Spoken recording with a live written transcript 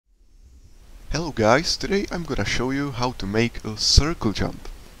Hello guys, today I'm gonna show you how to make a circle jump.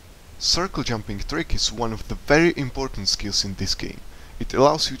 Circle jumping trick is one of the very important skills in this game. It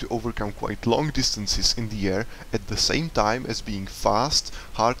allows you to overcome quite long distances in the air at the same time as being fast,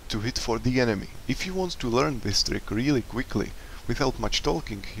 hard to hit for the enemy. If you want to learn this trick really quickly, without much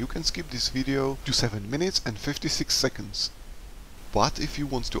talking, you can skip this video to 7 minutes and 56 seconds. But if you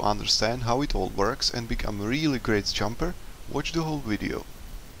want to understand how it all works and become a really great jumper, watch the whole video.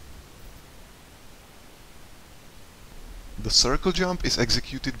 The circle jump is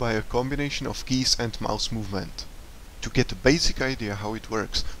executed by a combination of keys and mouse movement. To get a basic idea how it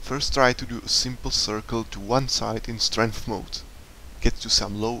works, first try to do a simple circle to one side in strength mode. Get to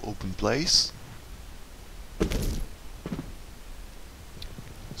some low open place.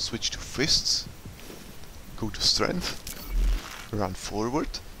 Switch to fists. Go to strength. Run forward,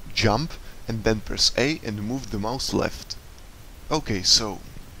 jump, and then press A and move the mouse left. Okay, so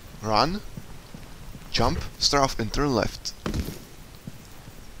run, jump, start off and turn left.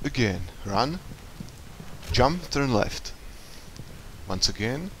 Again, run, jump, turn left. Once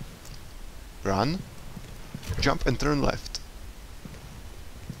again, run, jump and turn left.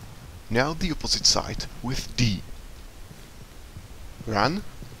 Now the opposite side with D. Run,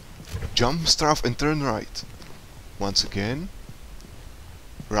 jump, start off and turn right. Once again,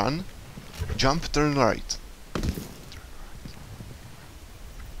 run, jump, turn right.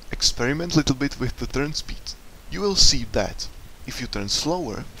 Experiment a little bit with the turn speed. You will see that if you turn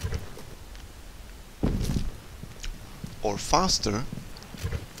slower or faster,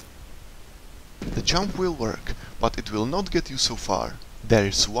 the jump will work, but it will not get you so far. There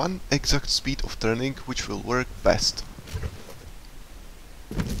is one exact speed of turning which will work best.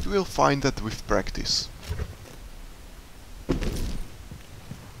 You will find that with practice.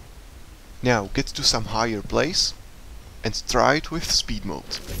 Now get to some higher place and try it with speed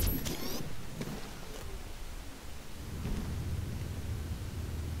mode.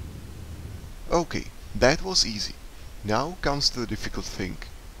 Okay, that was easy. Now comes the difficult thing.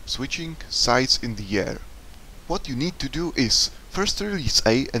 Switching sides in the air. What you need to do is first release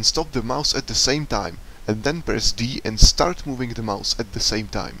A and stop the mouse at the same time, and then press D and start moving the mouse at the same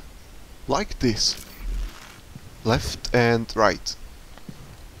time. Like this. Left and right.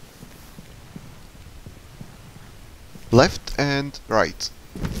 Left and right.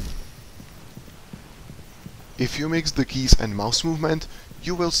 If you mix the keys and mouse movement,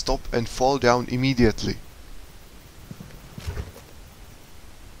 you will stop and fall down immediately.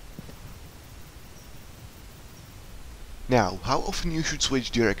 Now, how often you should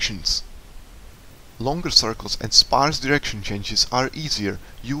switch directions? Longer circles and sparse direction changes are easier,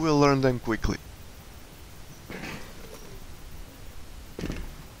 you will learn them quickly.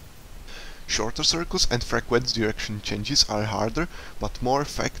 Shorter circles and frequent direction changes are harder, but more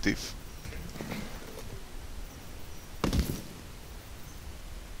effective.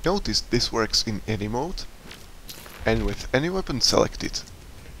 Notice this works in any mode, and with any weapon selected.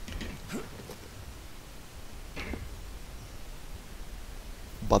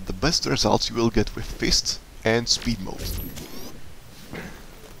 But the best results you will get with fists and speed mode.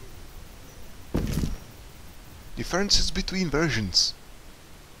 Differences between versions.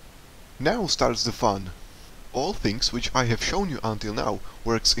 Now starts the fun. All things which I have shown you until now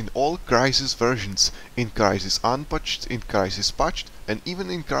works in all Crysis versions, in Crysis Unpatched, in Crysis Patched, and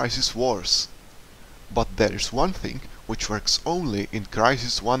even in Crysis Wars. But there is one thing which works only in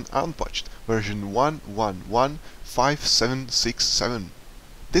Crysis 1 Unpatched, version 1.1.1.5.7.6.7.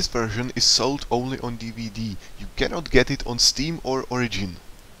 This version is sold only on DVD, you cannot get it on Steam or Origin.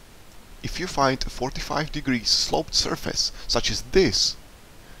 If you find a 45 degrees sloped surface, such as this,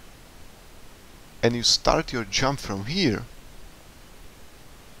 and you start your jump from here,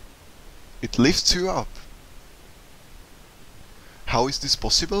 it lifts you up. How is this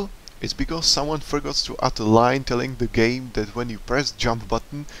possible? It's because someone forgot to add a line telling the game that when you press jump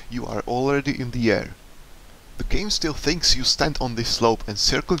button, you are already in the air. The game still thinks you stand on this slope, and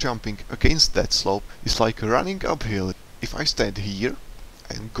circle jumping against that slope is like running uphill. If I stand here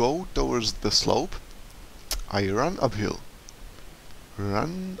and go towards the slope, I run uphill.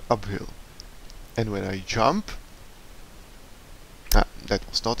 Run uphill. And when I jump... that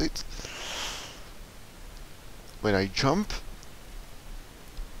was not it. When I jump,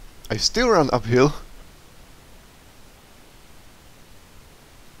 I still run uphill.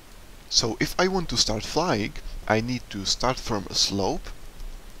 So if I want to start flying, I need to start from a slope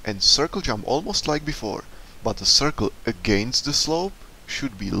and circle jump almost like before, but the circle against the slope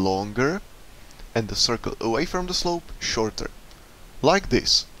should be longer and the circle away from the slope shorter. Like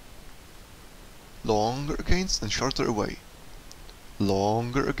this. Longer against and shorter away.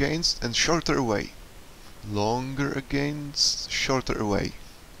 longer against and shorter away. Longer against, shorter away.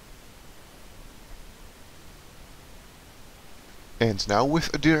 And now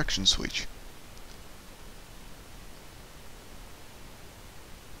with a direction switch.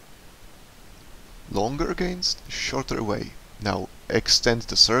 Longer against, shorter away. Now extend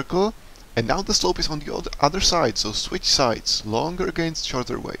the circle, and now the slope is on the other side, so switch sides. Longer against,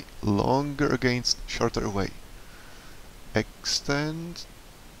 shorter away. Longer against, shorter away. Extend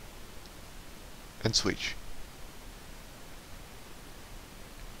and switch.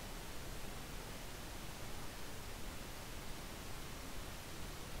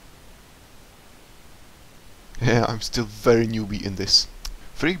 Yeah, I'm still very newbie in this.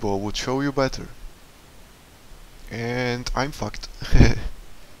 Freeball would show you better. And I'm fucked.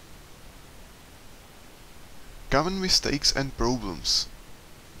 Common mistakes and problems.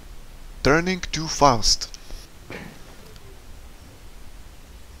 Turning too fast.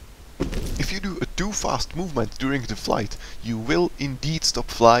 If you do a too fast movement during the flight, you will indeed stop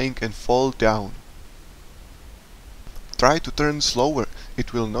flying and fall down. Try to turn slower.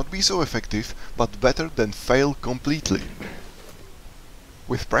 It will not be so effective, but better than fail completely.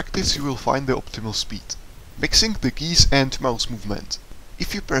 With practice you will find the optimal speed. Mixing the keys and mouse movement.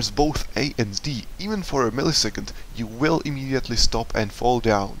 If you press both A and D, even for a millisecond, you will immediately stop and fall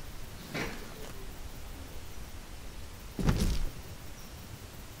down.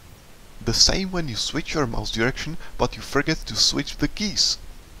 The same when you switch your mouse direction, but you forget to switch the keys.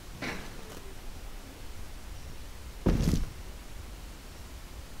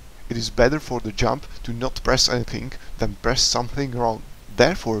 It is better for the jump to not press anything than press something wrong.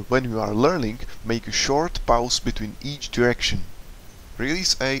 Therefore, when you are learning, make a short pause between each direction.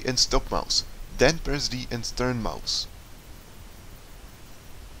 Release A and stop mouse, then press D and turn mouse.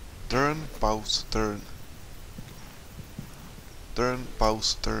 Turn, pause, turn. Turn,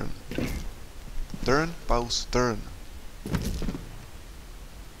 pause, turn. Turn, pause, turn.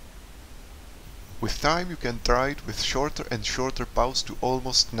 With time you can try it with shorter and shorter pause to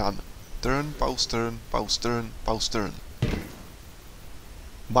almost none. Turn, pause, turn, pause, turn, pause, turn.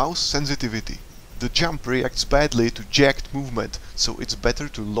 Mouse sensitivity. The jump reacts badly to jagged movement, so it's better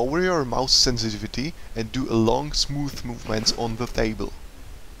to lower your mouse sensitivity and do a long smooth movements on the table.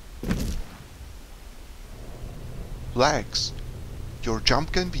 Lags. Your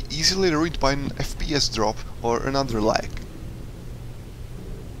jump can be easily ruined by an FPS drop or another lag.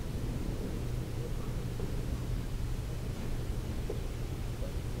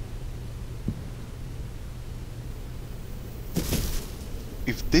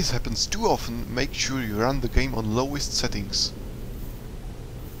 If this happens too often, make sure you run the game on lowest settings.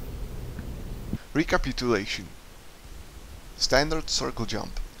 Recapitulation. Standard circle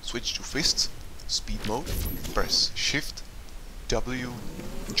jump. Switch to fist, speed mode, press shift, W,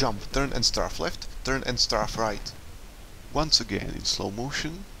 jump, turn and strafe left, turn and strafe right. Once again in slow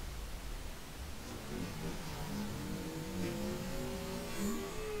motion.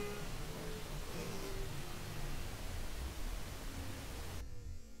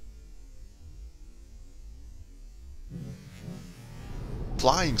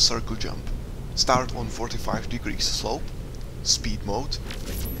 Flying circle jump. Start on 45 degrees slope, speed mode,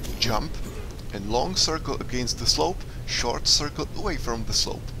 jump, and long circle against the slope, short circle away from the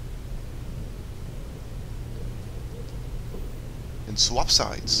slope. And swap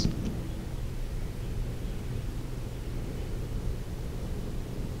sides.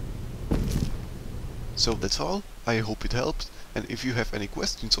 So that's all, I hope it helped, and if you have any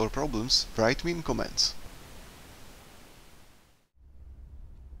questions or problems, write me in comments.